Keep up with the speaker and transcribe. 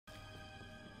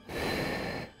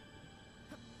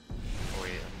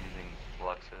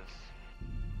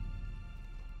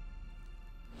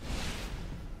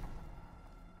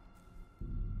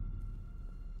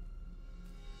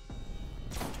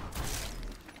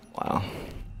Wow.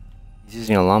 He's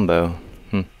using a longbow.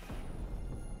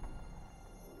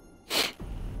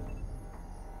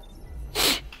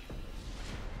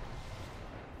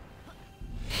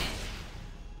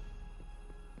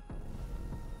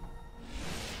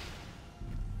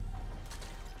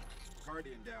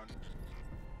 Guardian down.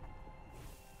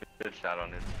 Good shot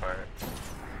on his part.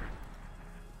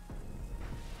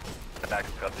 Back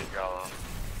up the draw.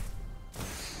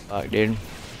 Fuck, dude.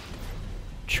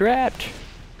 Trapped.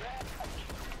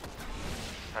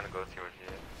 Trying to go through what he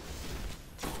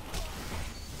is.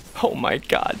 Oh my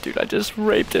god, dude, I just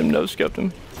raped him, no scoped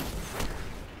him.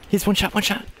 He's one shot, one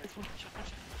shot.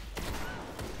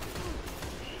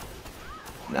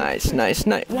 Nice, nice,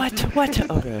 nice. What?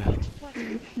 Okay.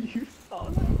 You saw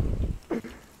that?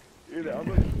 Dude, I'm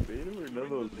like, Beta or none of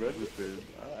those registered.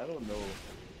 I don't know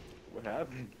what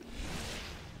happened.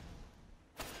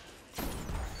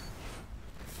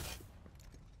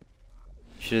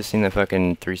 Should have seen the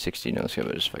fucking 360 no scope.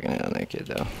 I just fucking hit on that kid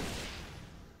though.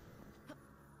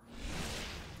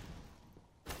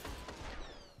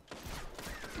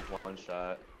 One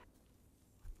shot.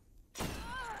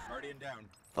 Guardian down.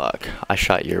 Fuck, I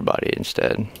shot your body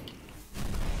instead.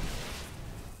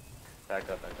 Back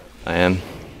up, back up. I am.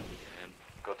 And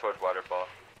go towards waterfall.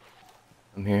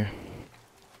 I'm here.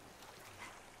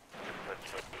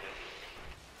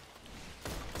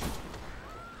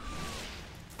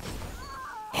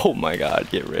 Oh my god,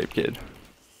 get raped, kid.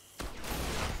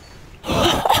 You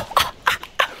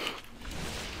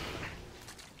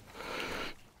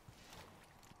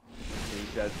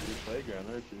guys do playground,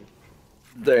 aren't you?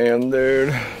 Damn,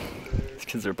 dude. These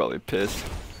kids are probably pissed.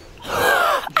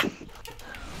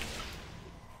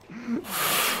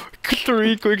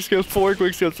 3 quick scopes, 4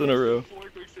 quick scopes in a row.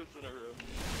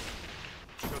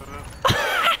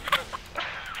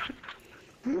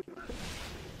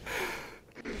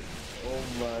 Oh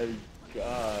my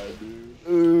god, dude.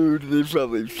 Dude, they're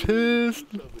probably pissed.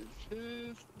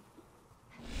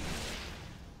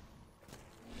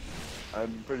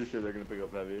 I'm pretty sure they're gonna pick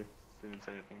up heavy. Didn't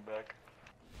say anything back.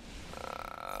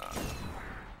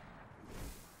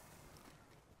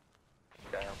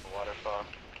 Guy on the waterfall.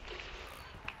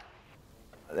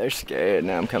 They're scared.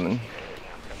 Now I'm coming.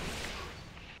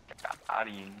 Got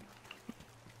him.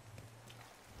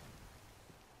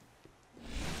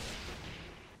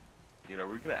 Dude, are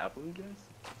we gonna apple you guys?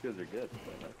 You guys are good.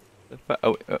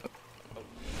 Oh,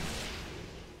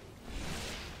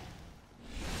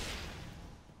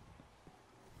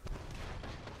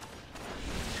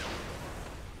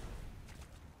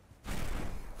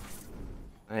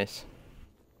 nice.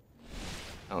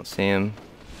 I don't see him.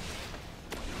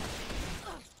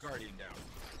 Guardian down.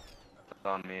 It's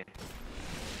on me.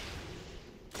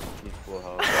 He's full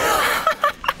health.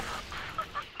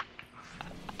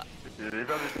 Dude, they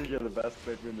probably think you're the best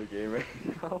player in the game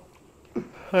right now.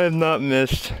 I have not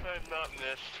missed. I'm not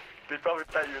missed. They probably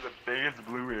thought you were the biggest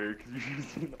blue hair because you're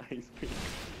using the ice cream.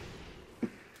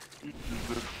 You're just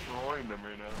destroying them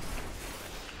right now.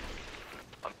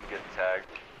 I'm getting tagged.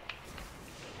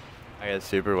 I got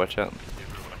super, watch out.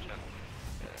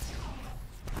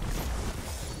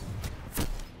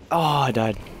 Oh, I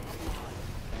died.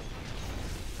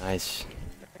 Nice.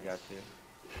 I got you.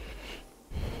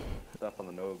 Stuff on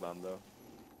the nose bomb though.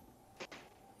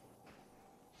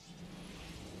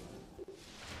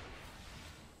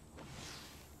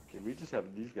 Okay, we just have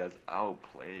these guys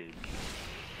outplayed.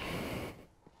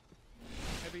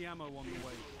 Heavy ammo on the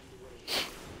way.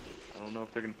 I don't know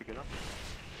if they're gonna pick it up.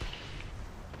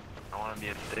 I want to be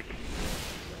a dick.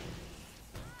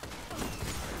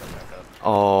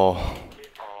 Oh.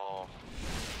 Oh.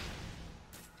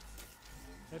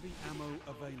 Heavy ammo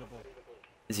available.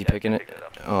 Is he Yeah, picking it? pick it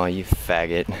up. Oh, you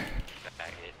faggot. Bang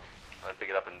it. I'm gonna pick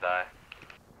it up and die.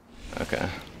 Okay.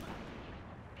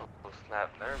 Oh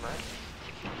snap, never mind.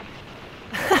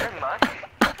 Never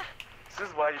mind. This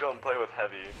is why you don't play with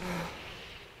heavy.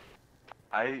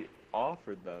 I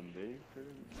offered them, they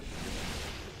couldn't.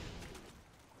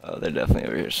 Oh, they're definitely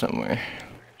over here somewhere.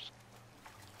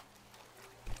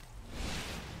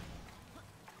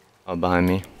 Oh, behind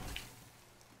me.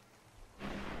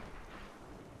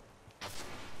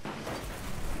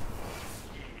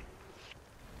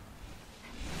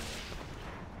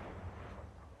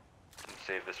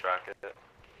 Save this rocket.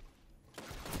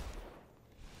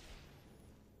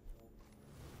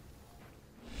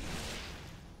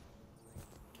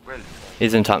 Where is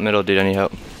He's in top middle, dude. I need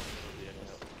help.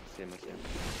 See him, I see him.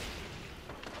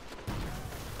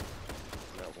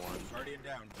 Got one. Guardian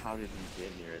down. How did he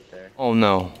get me right there? Oh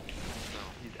no.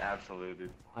 He's absolutely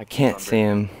I can't see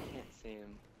him. Can't see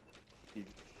him. He's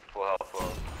full health, full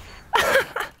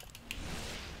health.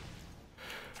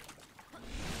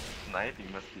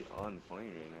 sniping must be on point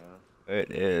right now.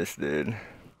 It is, dude.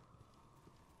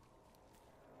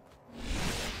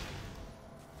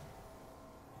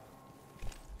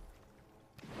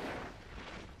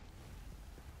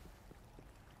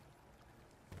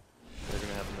 They're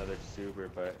gonna have another super,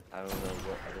 but I don't know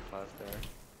what other class they are.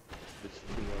 Which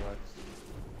 2 more left.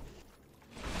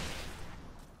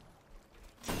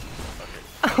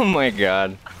 Oh my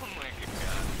god.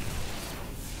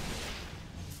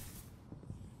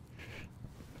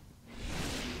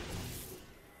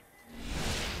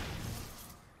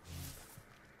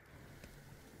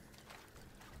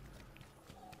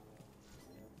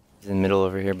 He's in the middle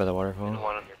over here by the waterfall.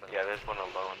 Yeah, there's one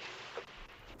alone.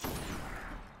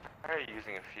 Why are you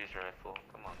using a fusion rifle?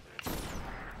 Come on, dude.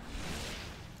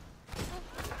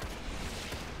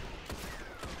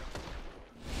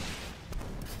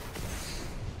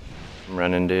 I'm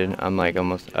running, dude. I'm like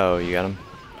almost. Oh, you got him?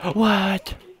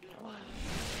 What?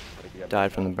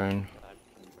 Died from the burn.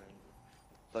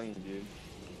 Telling you, dude.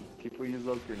 People use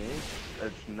those grenades.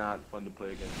 It's not fun to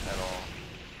play against at all.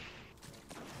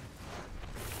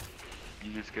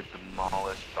 You just get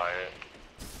demolished by it.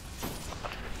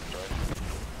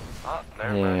 Oh,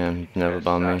 never mind. Yeah, never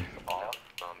bombed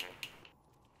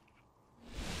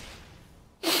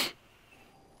me.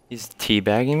 He's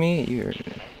teabagging me? You're...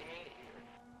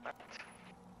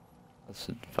 That's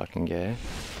fucking gay.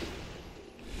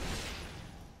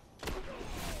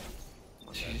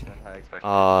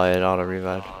 Oh, it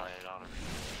auto-revived.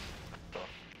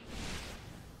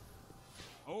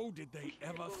 Oh, did they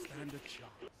ever stand a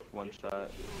chance? One shot.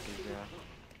 Yeah.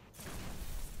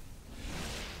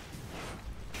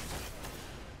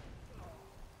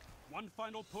 One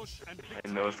final push and I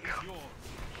victory know is it's yours.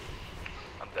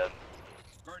 I'm dead.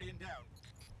 Guardian down.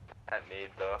 At me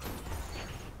though.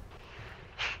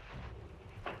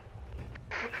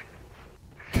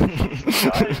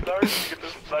 Guys, sorry to get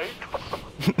this snipe.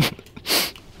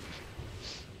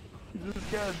 You just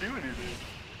can't do anything.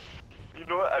 You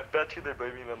know what? I bet you they're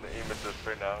blaming on the aim assist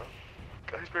right now.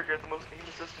 Iceberg has the most aim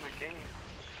assist in the game.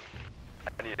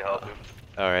 I need help him.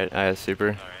 Alright, I have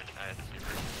super.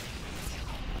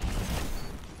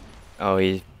 Oh,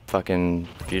 he fucking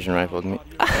fusion rifled me.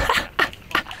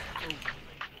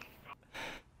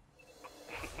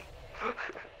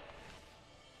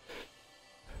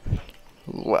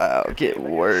 Wow, get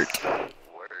worked.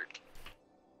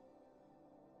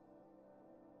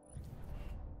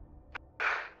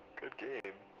 Good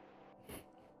game.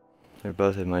 They're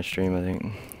both in my stream, I think.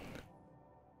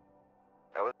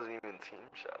 I wasn't even team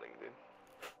shotting, dude.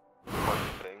 One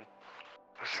thing.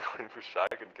 I was just going for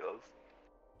shotgun kills.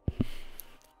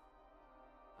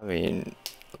 I mean,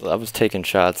 I was taking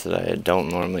shots that I don't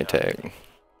normally take.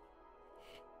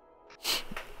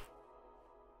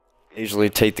 I usually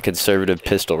take the conservative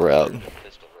pistol route.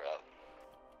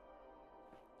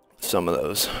 Some of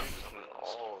those.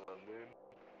 All of them, dude.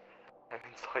 I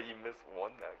saw you miss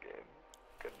one that game.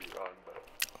 Could be wrong, but...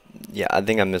 Yeah, I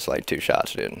think I missed like 2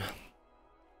 shots, dude.